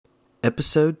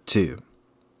Episode 2.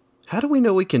 How do we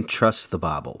know we can trust the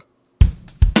Bible?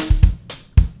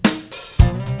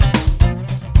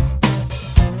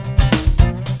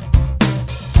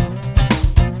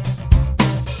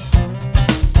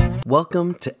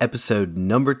 Welcome to episode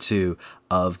number 2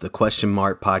 of the Question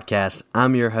Mark Podcast.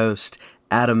 I'm your host,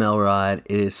 Adam Elrod.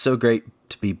 It is so great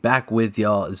to be back with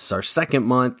y'all. This is our second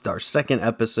month, our second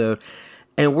episode,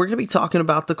 and we're going to be talking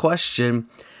about the question,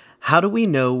 how do we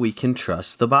know we can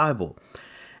trust the Bible?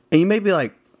 And you may be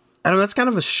like, Adam, that's kind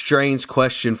of a strange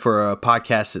question for a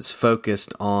podcast that's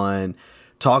focused on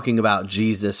talking about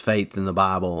Jesus, faith, in the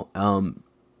Bible.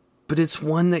 But it's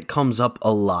one that comes up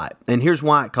a lot. And here's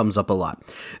why it comes up a lot.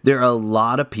 There are a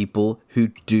lot of people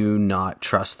who do not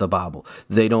trust the Bible.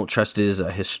 They don't trust it as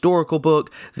a historical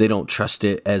book. They don't trust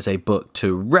it as a book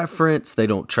to reference. They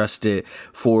don't trust it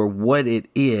for what it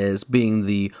is, being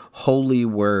the holy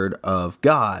word of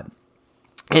God.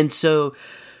 And so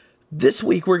this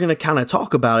week we're going to kind of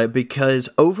talk about it because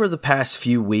over the past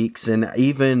few weeks, and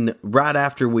even right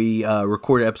after we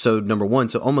recorded episode number 1,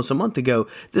 so almost a month ago,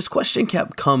 this question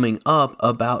kept coming up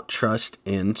about trust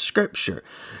in Scripture.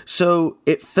 So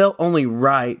it felt only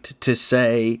right to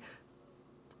say,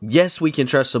 yes, we can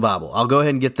trust the Bible. I'll go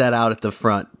ahead and get that out at the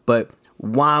front, but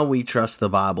why we trust the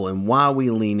Bible and why we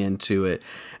lean into it,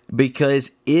 because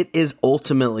it is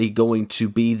ultimately going to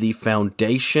be the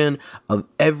foundation of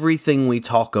everything we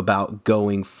talk about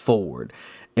going forward.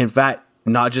 In fact,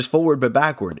 not just forward, but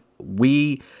backward.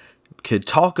 We could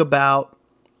talk about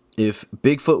if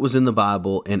Bigfoot was in the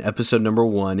Bible in episode number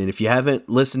 1. And if you haven't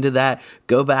listened to that,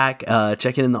 go back,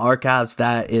 check it in the archives.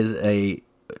 That is a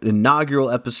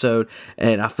inaugural episode,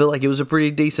 and I feel like it was a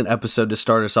pretty decent episode to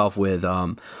start us off with.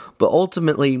 But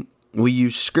ultimately, we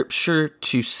use Scripture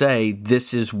to say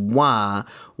this is why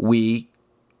we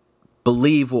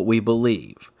believe what we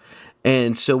believe.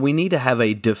 And so we need to have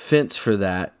a defense for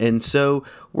that. And so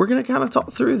we're going to kind of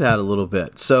talk through that a little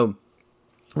bit. So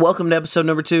welcome to episode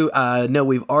number 2. I know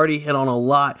we've already hit on a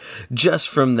lot just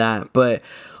from that, but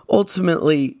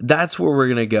ultimately that's where we're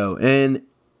going to go. And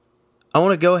I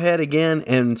want to go ahead again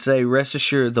and say, rest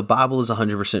assured, the Bible is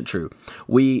 100% true.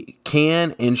 We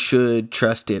can and should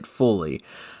trust it fully.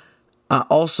 I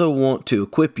also want to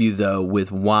equip you, though, with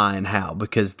why and how,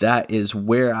 because that is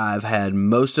where I've had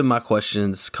most of my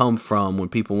questions come from when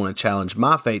people want to challenge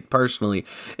my faith personally,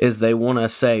 is they want to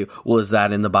say, well, is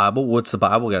that in the Bible? What's the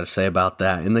Bible got to say about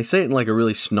that? And they say it in like a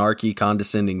really snarky,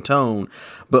 condescending tone,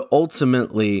 but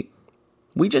ultimately,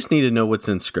 we just need to know what's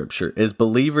in Scripture. As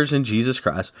believers in Jesus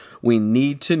Christ, we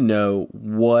need to know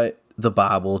what the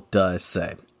Bible does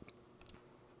say.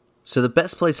 So the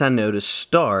best place I know to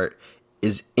start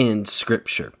is in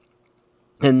Scripture.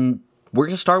 And we're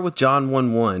going to start with John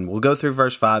 1:1. We'll go through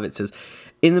verse 5. It says,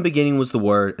 "In the beginning was the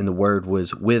Word, and the Word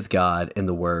was with God, and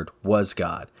the Word was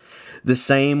God. The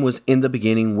same was in the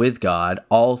beginning with God.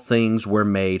 All things were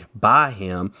made by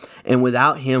Him, and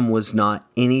without Him was not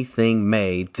anything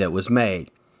made that was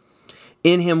made.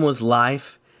 In Him was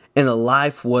life, and the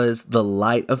life was the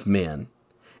light of men.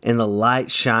 And the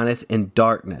light shineth in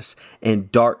darkness,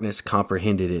 and darkness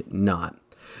comprehended it not."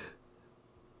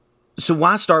 So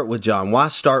why start with John? Why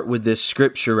start with this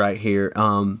scripture right here?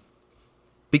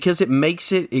 Because it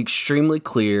makes it extremely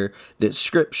clear that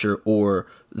Scripture, or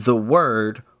the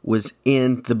Word, was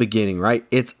in the beginning, right?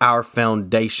 It's our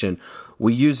foundation.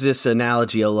 We use this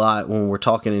analogy a lot when we're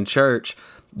talking in church,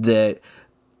 that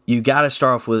you got to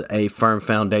start off with a firm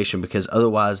foundation, because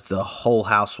otherwise the whole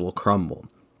house will crumble.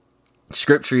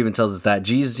 Scripture even tells us that.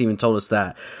 Jesus even told us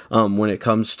that when it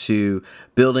comes to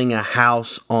building a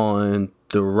house on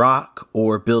the rock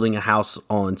or building a house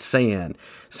on sand.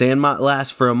 Sand might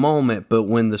last for a moment, but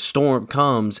when the storm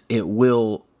comes, it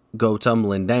will go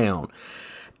tumbling down.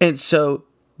 And so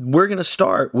we're going to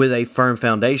start with a firm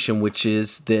foundation, which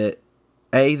is that,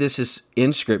 A, this is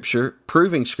in Scripture,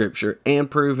 proving Scripture, and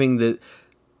proving that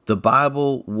the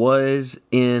Bible was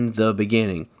in the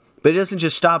beginning. But it doesn't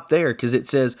just stop there, because it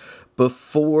says,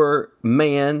 before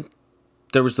man,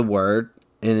 there was the Word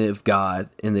and of God,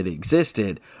 and that it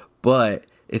existed. But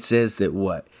it says that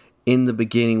what? In the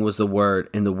beginning was the Word,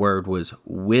 and the Word was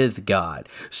with God.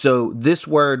 So this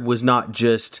Word was not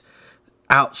just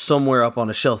out somewhere up on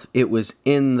a shelf. It was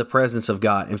in the presence of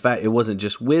God. In fact, it wasn't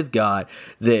just with God.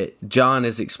 That John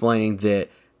is explaining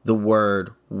that the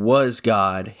Word was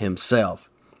God Himself,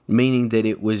 meaning that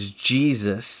it was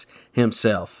Jesus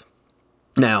Himself.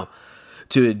 Now,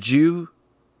 to a Jew,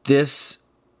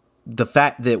 the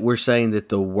fact that we're saying that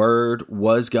the Word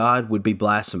was God would be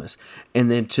blasphemous. And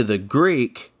then to the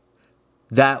Greek,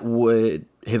 that would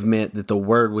have meant that the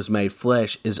Word was made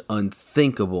flesh is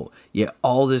unthinkable. Yet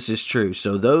all this is true.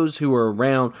 So those who were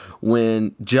around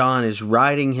when John is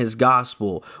writing his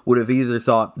gospel would have either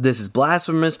thought, this is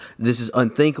blasphemous, this is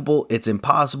unthinkable, it's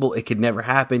impossible, it could never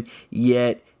happen,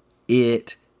 yet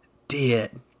it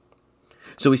did.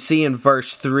 So we see in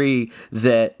verse 3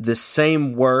 that the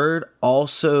same Word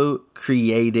also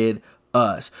created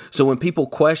us. So when people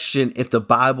question if the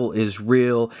Bible is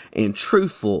real and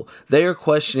truthful, they are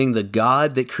questioning the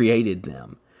God that created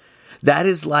them. That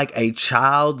is like a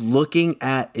child looking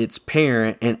at its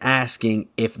parent and asking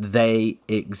if they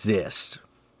exist.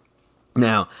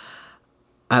 Now,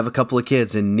 I have a couple of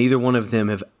kids, and neither one of them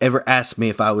have ever asked me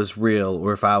if I was real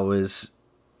or if I was,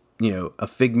 a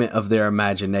figment of their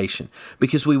imagination,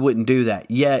 because we wouldn't do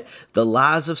that. Yet the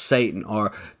lies of Satan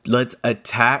are, let's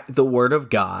attack the Word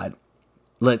of God.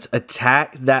 Let's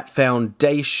attack that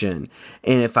foundation.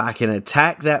 And if I can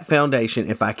attack that foundation,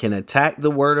 if I can attack the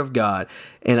Word of God,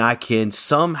 and I can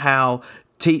somehow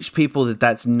teach people that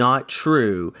that's not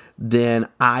true, then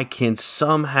I can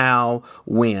somehow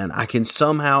win. I can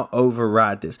somehow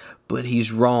override this. But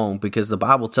he's wrong, because the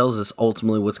Bible tells us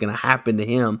ultimately what's going to happen to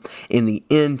him in the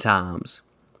end times.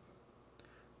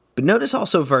 But notice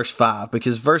also verse 5,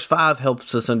 because verse 5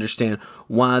 helps us understand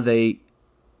why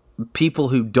people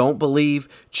who don't believe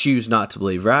choose not to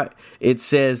believe, right? It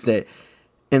says that,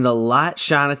 and the light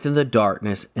shineth in the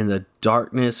darkness, and the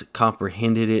darkness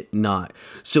comprehended it not.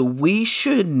 So we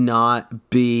should not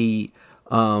be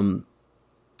caught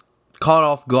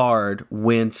off guard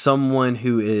when someone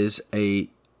who is a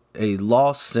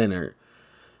lost sinner,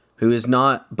 who has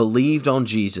not believed on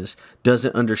Jesus,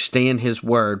 doesn't understand his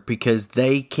word, because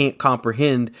they can't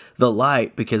comprehend the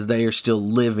light because they are still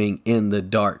living in the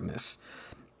darkness.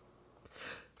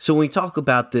 So when we talk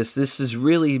about this is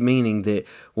really meaning that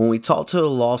when we talk to a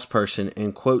lost person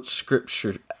and quote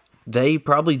scripture, they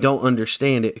probably don't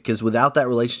understand it, because without that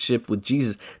relationship with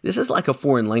Jesus, this is like a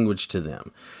foreign language to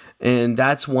them. And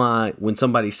that's why when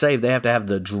somebody's saved, they have to have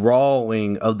the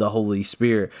drawing of the Holy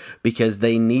Spirit, because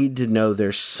they need to know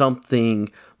there's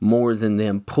something more than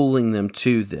them pulling them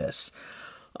to this.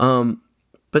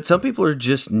 But some people are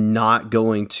just not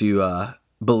going to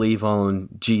believe on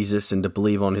Jesus and to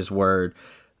believe on his word,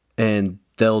 and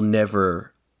they'll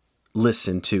never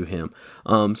listen to him.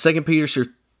 2 Peter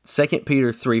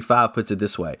 3:5 puts it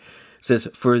this way. It says,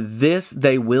 for this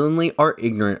they willingly are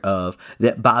ignorant of,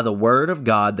 that by the word of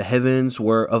God the heavens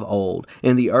were of old,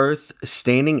 and the earth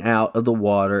standing out of the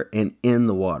water and in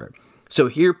the water. So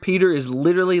here Peter is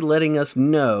literally letting us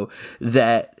know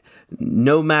that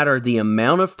no matter the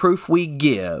amount of proof we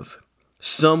give,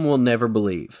 some will never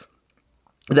believe.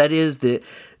 That is, that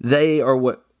they are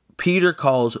what Peter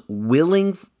calls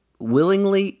willingly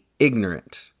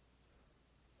ignorant.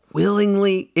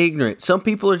 Willingly ignorant. Some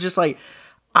people are just like,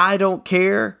 I don't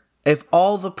care. If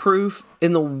all the proof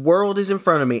in the world is in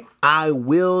front of me, I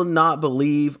will not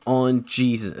believe on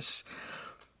Jesus.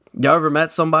 Y'all ever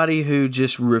met somebody who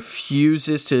just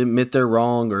refuses to admit they're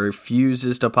wrong, or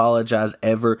refuses to apologize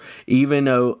ever, even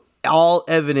though all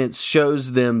evidence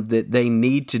shows them that they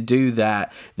need to do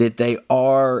that they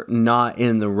are not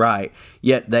in the right,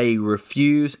 yet they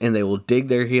refuse and they will dig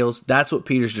their heels? That's what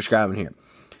Peter's describing here.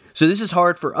 So this is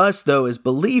hard for us, though, as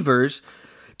believers,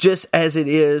 just as it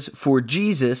is for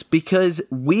Jesus, because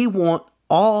we want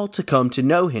all to come to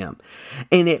know him.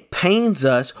 And it pains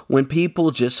us when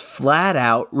people just flat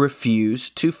out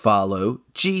refuse to follow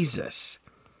Jesus.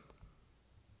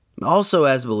 Also,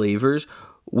 as believers,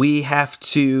 we have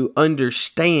to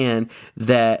understand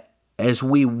that as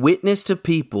we witness to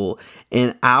people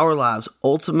in our lives,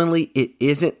 ultimately it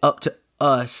isn't up to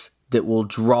us that will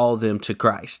draw them to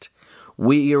Christ.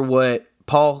 We are what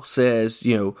Paul says,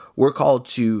 we're called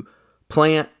to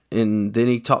plant, and then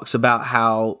he talks about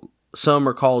how some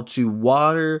are called to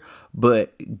water,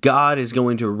 but God is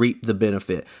going to reap the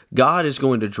benefit. God is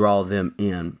going to draw them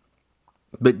in.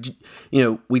 But,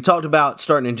 we talked about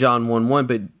starting in John 1:1,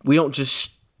 but we don't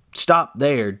just stop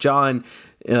there. John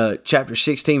chapter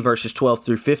 16, verses 12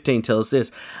 through 15 tells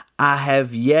this, I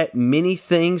have yet many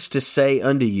things to say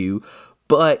unto you,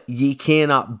 but ye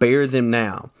cannot bear them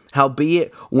now.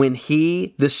 Howbeit, when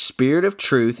he, the Spirit of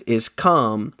truth, is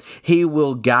come, he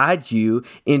will guide you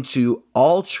into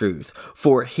all truth.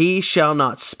 For he shall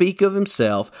not speak of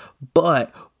himself,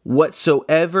 but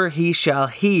whatsoever he shall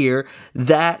hear,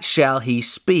 that shall he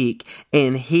speak,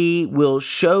 and he will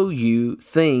show you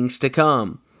things to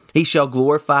come. He shall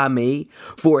glorify me,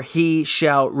 for he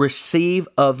shall receive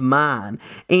of mine,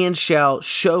 and shall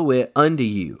show it unto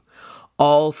you.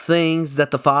 All things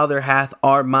that the Father hath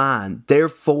are mine.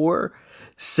 Therefore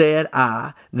said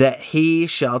I, that he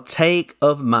shall take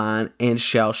of mine and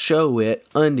shall show it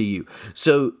unto you.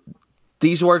 So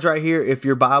these words right here, if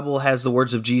your Bible has the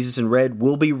words of Jesus in red,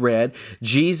 will be read.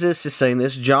 Jesus is saying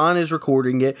this. John is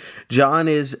recording it. John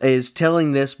is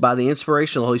telling this by the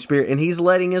inspiration of the Holy Spirit, and he's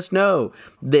letting us know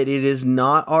that it is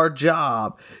not our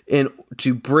job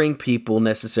to bring people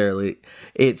necessarily.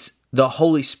 It's the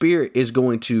Holy Spirit is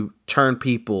going to turn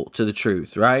people to the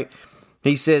truth, right?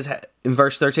 He says in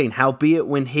verse 13, howbeit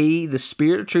when he, the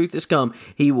Spirit of truth, is come,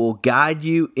 he will guide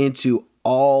you into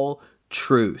all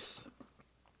truth.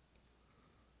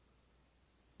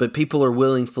 But people are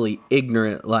willingly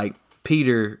ignorant, like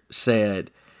Peter said.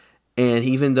 And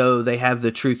even though they have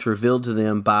the truth revealed to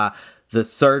them by the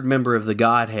third member of the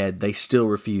Godhead, they still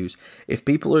refuse. If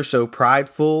people are so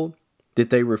prideful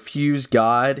that they refuse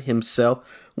God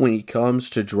himself when he comes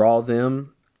to draw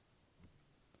them,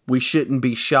 we shouldn't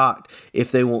be shocked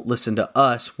if they won't listen to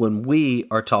us when we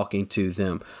are talking to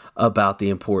them about the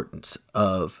importance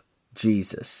of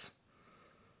Jesus.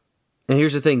 And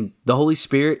here's the thing, the Holy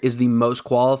Spirit is the most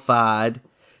qualified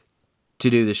to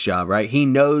do this job, right? He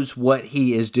knows what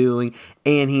he is doing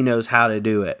and he knows how to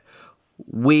do it.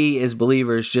 We as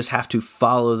believers just have to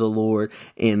follow the Lord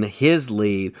in his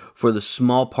lead for the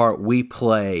small part we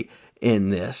play in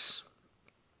this.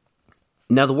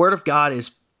 Now, the Word of God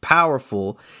is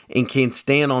powerful and can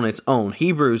stand on its own.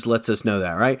 Hebrews lets us know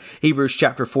that, right? Hebrews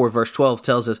chapter 4 verse 12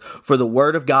 tells us, for the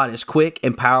word of God is quick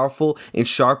and powerful and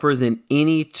sharper than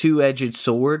any two-edged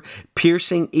sword,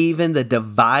 piercing even the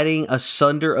dividing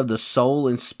asunder of the soul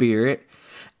and spirit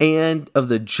and of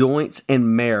the joints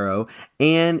and marrow,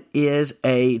 and is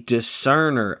a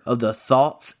discerner of the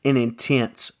thoughts and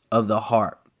intents of the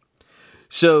heart.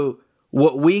 So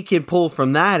what we can pull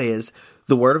from that is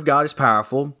the word of God is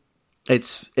powerful.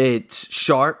 It's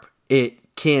sharp,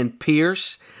 it can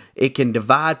pierce, it can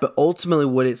divide, but ultimately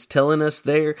what it's telling us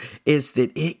there is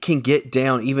that it can get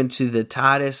down even to the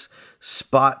tightest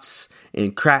spots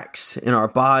and cracks in our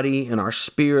body, in our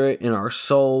spirit, in our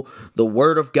soul. The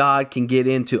Word of God can get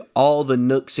into all the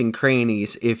nooks and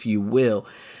crannies, if you will.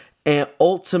 And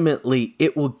ultimately,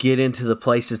 it will get into the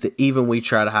places that even we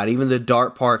try to hide, even the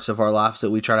dark parts of our lives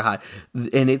that we try to hide.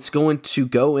 And it's going to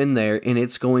go in there, and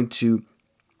it's going to,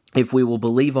 if we will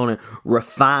believe on it,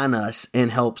 refine us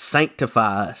and help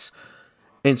sanctify us.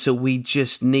 And so we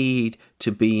just need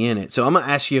to be in it. So I'm going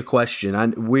to ask you a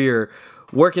question. We're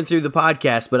working through the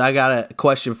podcast, but I got a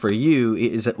question for you,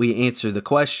 is that we answer the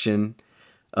question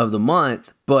of the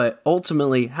month. But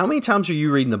ultimately, how many times are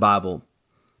you reading the Bible?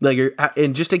 Like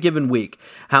in just a given week,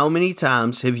 how many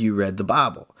times have you read the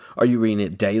Bible? Are you reading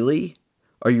it daily?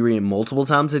 Are you reading it multiple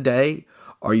times a day?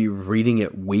 Are you reading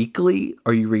it weekly?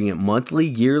 Are you reading it monthly,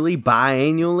 yearly,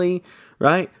 biannually,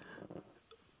 right?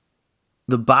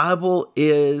 The Bible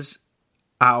is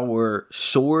our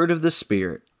sword of the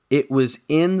Spirit. It was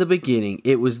in the beginning.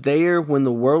 It was there when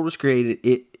the world was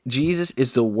created. Jesus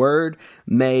is the Word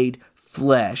made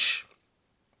flesh.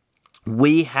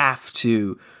 We have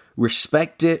to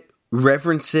respect it,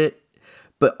 reverence it,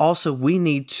 but also we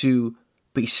need to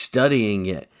be studying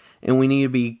it. And we need to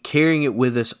be carrying it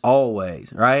with us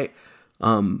always, right?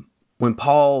 When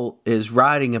Paul is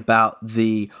writing about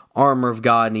the armor of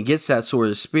God and he gets that sword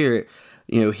of the Spirit,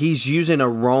 he's using a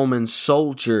Roman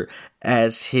soldier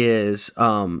as his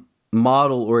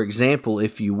model or example,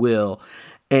 if you will.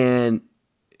 And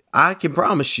I can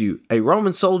promise you, a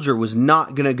Roman soldier was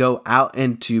not going to go out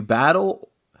into battle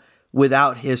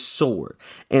without his sword.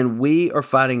 And we are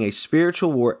fighting a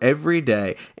spiritual war every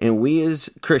day, and we as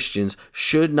Christians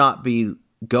should not be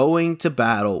going to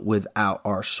battle without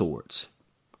our swords.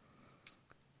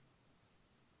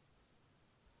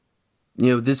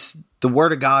 The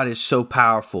Word of God is so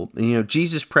powerful. And,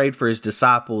 Jesus prayed for his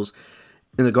disciples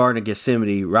in the Garden of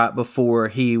Gethsemane right before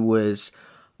he was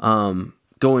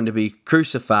going to be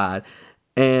crucified.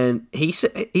 And he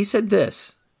said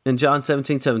this. In John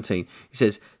 17:17, he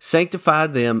says, sanctify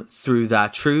them through thy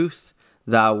truth.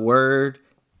 Thy word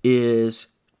is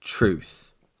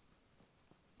truth.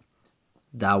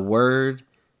 Thy word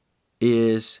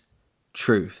is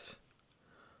truth.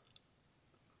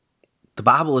 The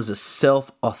Bible is a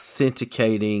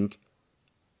self-authenticating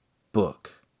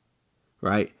book,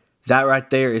 right? That right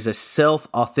there is a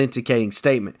self-authenticating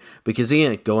statement. Because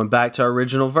again, going back to our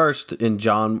original verse in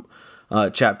John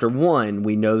chapter 1,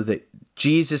 we know that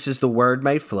Jesus is the Word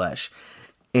made flesh,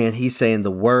 and he's saying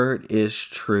the Word is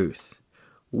truth.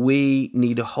 We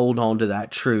need to hold on to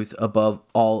that truth above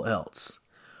all else.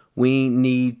 We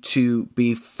need to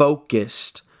be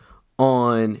focused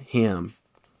on him.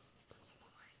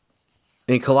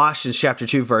 In Colossians chapter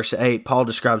 2, verse 8, Paul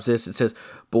describes this. It says,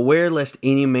 "Beware lest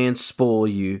any man spoil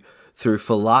you through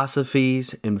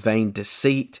philosophies and vain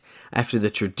deceit, after the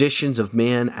traditions of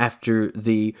men, after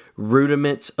the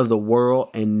rudiments of the world,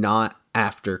 and not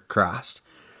after Christ."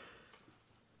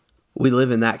 We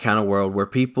live in that kind of world where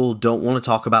people don't want to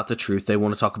talk about the truth. They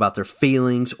want to talk about their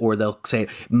feelings, or they'll say,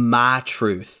 my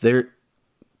truth. There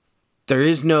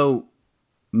is no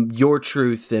your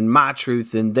truth and my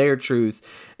truth and their truth,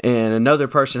 and another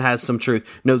person has some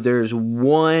truth. No, there's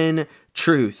one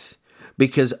truth,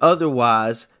 because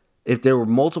otherwise, if there were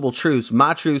multiple truths,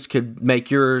 my truths could make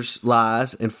yours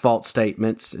lies and false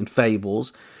statements and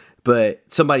fables, but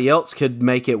somebody else could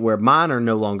make it where mine are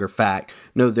no longer fact.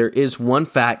 No, there is one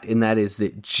fact, and that is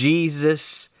that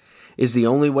Jesus is the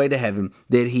only way to heaven,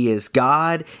 that he is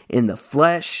God in the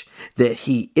flesh, that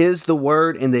he is the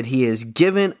Word, and that he has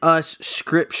given us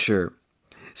Scripture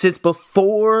since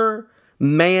before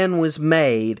man was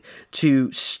made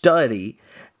to study,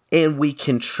 and we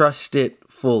can trust it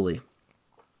fully.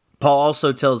 Paul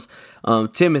also tells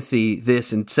Timothy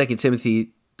this in 2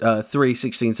 Timothy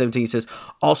 3:16-17. He says,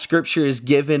 "All Scripture is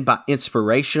given by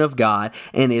inspiration of God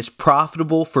and is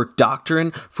profitable for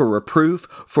doctrine, for reproof,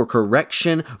 for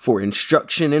correction, for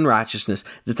instruction in righteousness,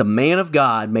 that the man of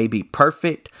God may be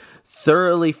perfect,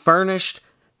 thoroughly furnished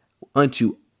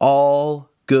unto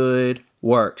all good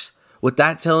works." What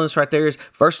that's telling us right there is,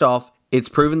 first off, it's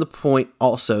proven the point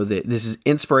also that this is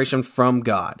inspiration from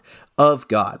God, of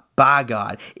God, by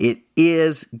God. It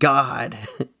is God.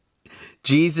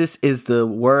 Jesus is the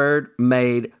Word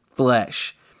made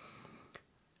flesh.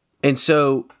 And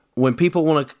so when people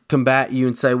want to combat you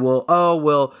and say,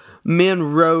 well, men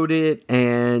wrote it,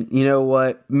 and you know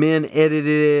what, men edited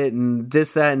it, and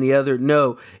this, that, and the other.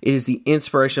 No, it is the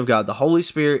inspiration of God. The Holy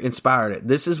Spirit inspired it.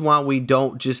 This is why we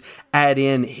don't just add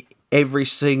in every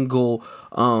single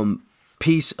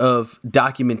piece of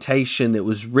documentation that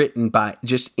was written by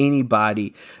just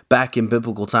anybody back in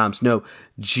biblical times. No,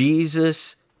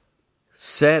 Jesus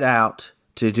set out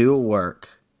to do a work.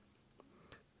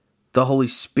 The Holy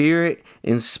Spirit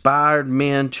inspired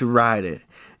men to write it,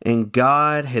 and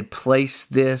God had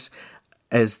placed this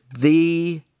as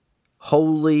the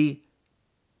holy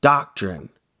doctrine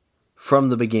from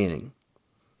the beginning.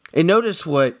 And notice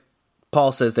what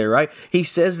Paul says there, right? He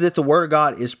says that the Word of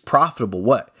God is profitable.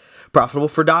 What? Profitable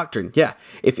for doctrine. Yeah.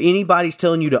 If anybody's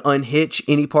telling you to unhitch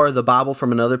any part of the Bible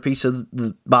from another piece of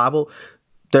the Bible,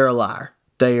 they're a liar.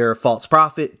 They are a false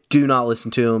prophet. Do not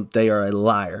listen to them. They are a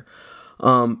liar.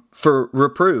 For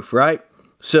reproof, right?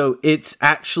 So it's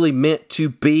actually meant to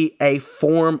be a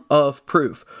form of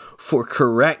proof. For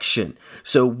correction.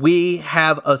 So we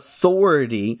have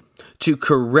authority to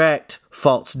correct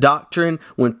false doctrine.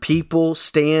 When people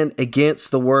stand against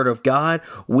the Word of God,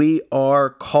 we are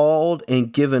called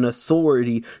and given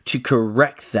authority to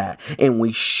correct that. And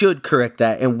we should correct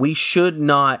that. And we should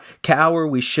not cower.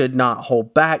 We should not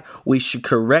hold back. We should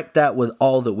correct that with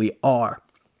all that we are.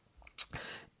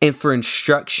 And for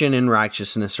instruction in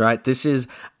righteousness, right? This is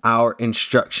our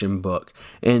instruction book.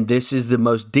 And this is the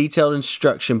most detailed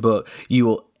instruction book you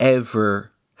will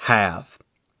ever have.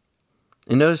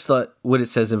 And notice what it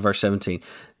says in verse 17.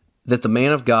 That the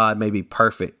man of God may be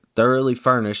perfect, thoroughly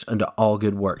furnished unto all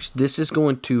good works. This is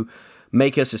going to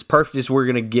make us as perfect as we're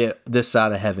going to get this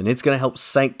side of heaven. It's going to help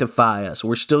sanctify us.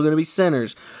 We're still going to be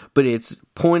sinners, but it's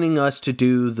pointing us to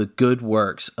do the good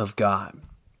works of God.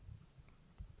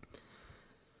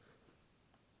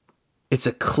 It's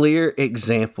a clear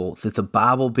example that the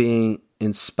Bible being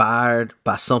inspired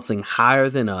by something higher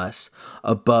than us,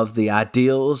 above the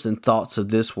ideals and thoughts of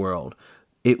this world,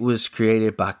 it was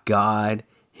created by God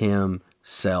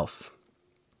Himself.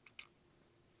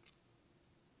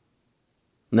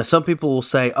 Now, some people will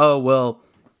say, "Oh, well,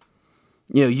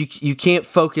 you can't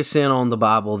focus in on the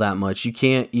Bible that much. You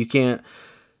can't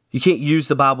use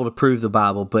the Bible to prove the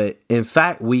Bible." But in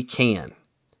fact, we can.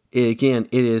 It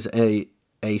is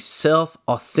a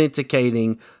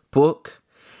self-authenticating book,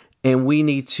 and we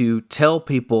need to tell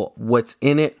people what's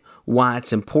in it, why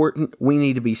it's important. We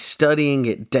need to be studying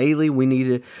it daily. We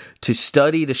need to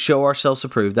study to show ourselves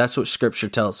approved. That's what Scripture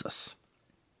tells us.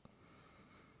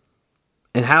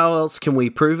 And how else can we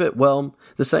prove it? Well,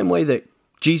 the same way that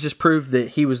Jesus proved that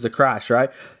He was the Christ, right?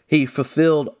 He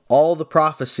fulfilled all the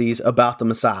prophecies about the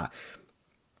Messiah.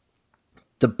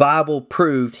 The Bible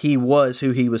proved He was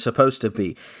who He was supposed to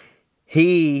be.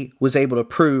 He was able to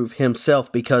prove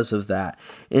Himself because of that.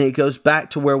 And it goes back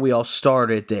to where we all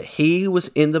started, that He was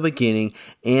in the beginning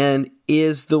and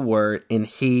is the Word, and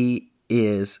He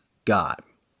is God.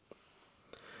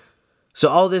 So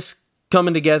all this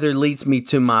coming together leads me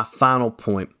to my final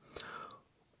point.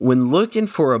 when looking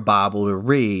for a Bible to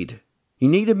read, you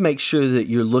need to make sure that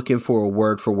you're looking for a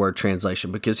word-for-word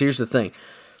translation, because here's the thing.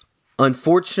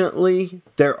 Unfortunately,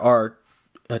 there are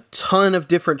a ton of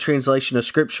different translations of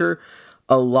Scripture.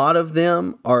 A lot of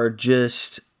them are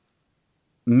just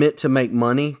meant to make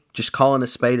money, just calling a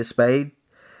spade,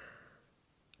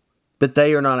 but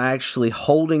they are not actually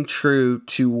holding true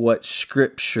to what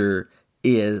Scripture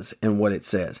is and what it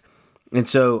says. And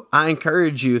so I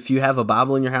encourage you, if you have a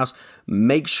Bible in your house,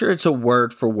 make sure it's a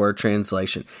word-for-word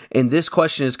translation. And this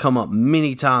question has come up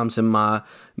many times in my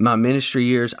ministry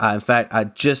years. In fact, I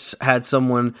just had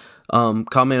someone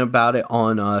comment about it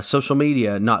on social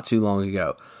media not too long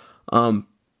ago.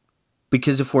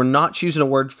 Because if we're not choosing a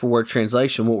word-for-word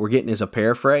translation, what we're getting is a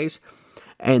paraphrase,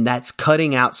 and that's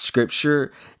cutting out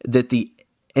Scripture that the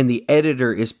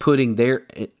editor is putting their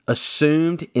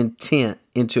assumed intent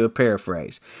into a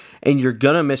paraphrase. And you're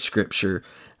going to miss Scripture.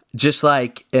 Just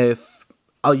like if,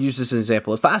 I'll use this as an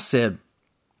example. If I said,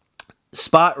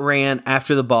 Spot ran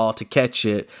after the ball to catch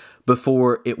it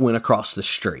before it went across the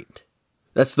street.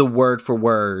 That's the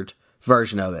word-for-word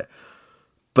version of it.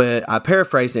 But I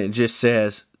paraphrased it, it just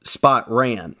says, Spot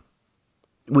ran.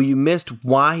 Well, you missed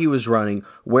why he was running,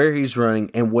 where he's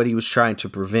running, and what he was trying to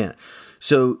prevent.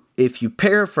 So if you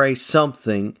paraphrase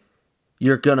something,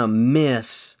 you're going to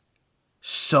miss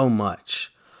so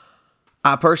much.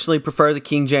 I personally prefer the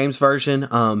King James Version.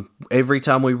 Every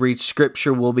time we read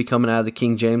Scripture, we'll be coming out of the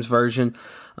King James Version.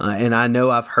 And I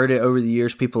know I've heard it over the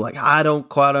years. People are like, I don't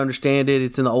quite understand it.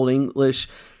 It's in the Old English.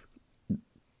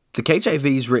 The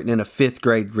KJV is written in a 5th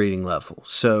grade reading level.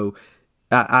 So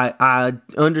I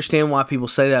understand why people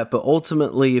say that, but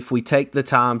ultimately, if we take the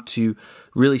time to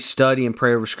really study and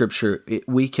pray over Scripture,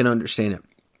 we can understand it.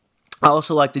 I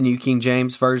also like the New King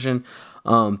James Version.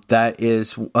 That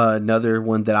is another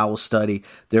one that I will study.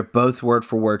 They're both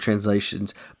word-for-word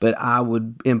translations, but I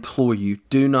would implore you,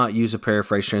 do not use a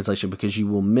paraphrase translation, because you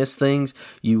will miss things,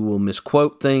 you will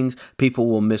misquote things, people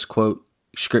will misquote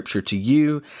Scripture to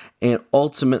you, and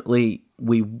ultimately,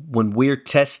 when we're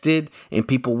tested and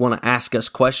people want to ask us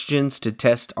questions to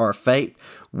test our faith,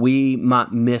 we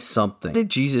might miss something. What did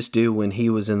Jesus do when he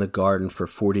was in the garden for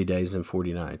 40 days and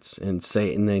 40 nights and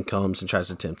Satan then comes and tries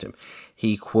to tempt him?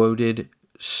 He quoted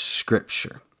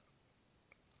Scripture.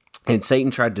 And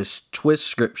Satan tried to twist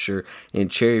Scripture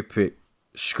and cherry pick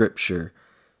Scripture.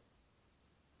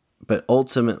 But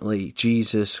ultimately,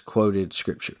 Jesus quoted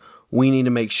Scripture. We need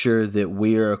to make sure that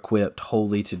we are equipped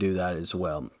wholly to do that as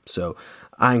well. So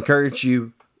I encourage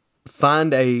you,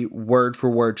 find a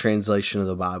word-for-word translation of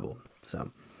the Bible.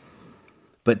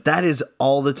 But that is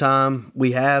all the time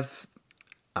we have.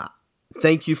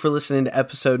 Thank you for listening to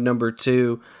episode number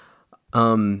 2.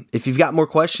 If you've got more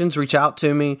questions, reach out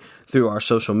to me through our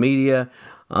social media.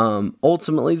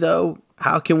 Ultimately, though,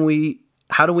 how do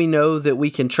we know that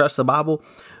we can trust the Bible?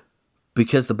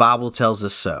 Because the Bible tells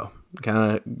us so.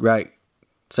 Kind of right,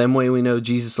 same way we know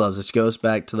Jesus loves us. It goes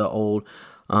back to the old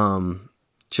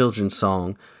children's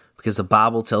song, because the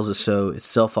Bible tells us so. It's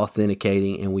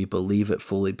self-authenticating, and we believe it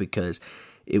fully because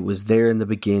it was there in the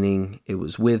beginning. It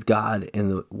was with God,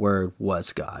 and the Word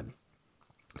was God.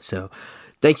 So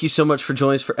thank you so much for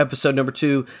joining us for episode number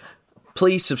 2.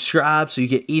 Please subscribe so you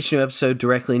get each new episode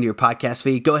directly into your podcast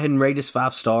feed. Go ahead and rate us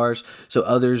 5 stars so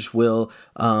others will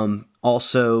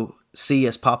also see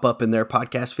us pop up in their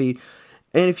podcast feed.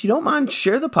 And if you don't mind,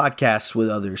 share the podcast with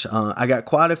others. I got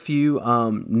quite a few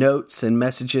notes and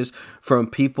messages from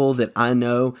people that I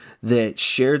know that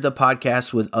shared the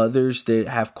podcast with others that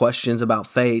have questions about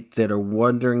faith, that are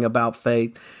wondering about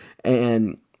faith.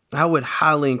 And I would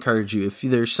highly encourage you, if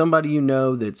there's somebody you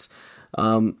know that's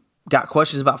got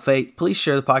questions about faith, please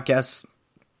share the podcast.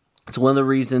 It's one of the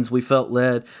reasons we felt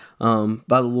led by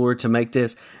the Lord to make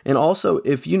this. And also,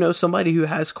 if you know somebody who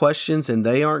has questions and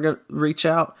they aren't going to reach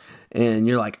out, and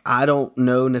you're like, I don't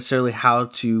know necessarily how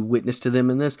to witness to them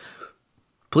in this,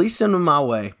 please send them my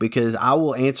way, because I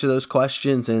will answer those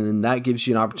questions, and that gives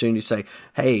you an opportunity to say,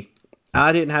 hey,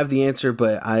 I didn't have the answer,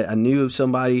 but I knew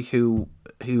somebody who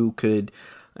could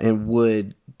and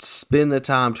would spend the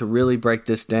time to really break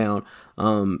this down.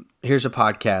 Here's a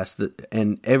podcast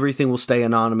and everything will stay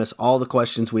anonymous. All the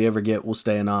questions we ever get will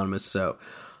stay anonymous. So,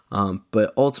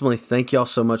 but ultimately, thank y'all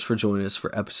so much for joining us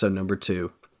for episode number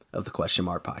 2 of the Question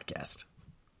Mark Podcast.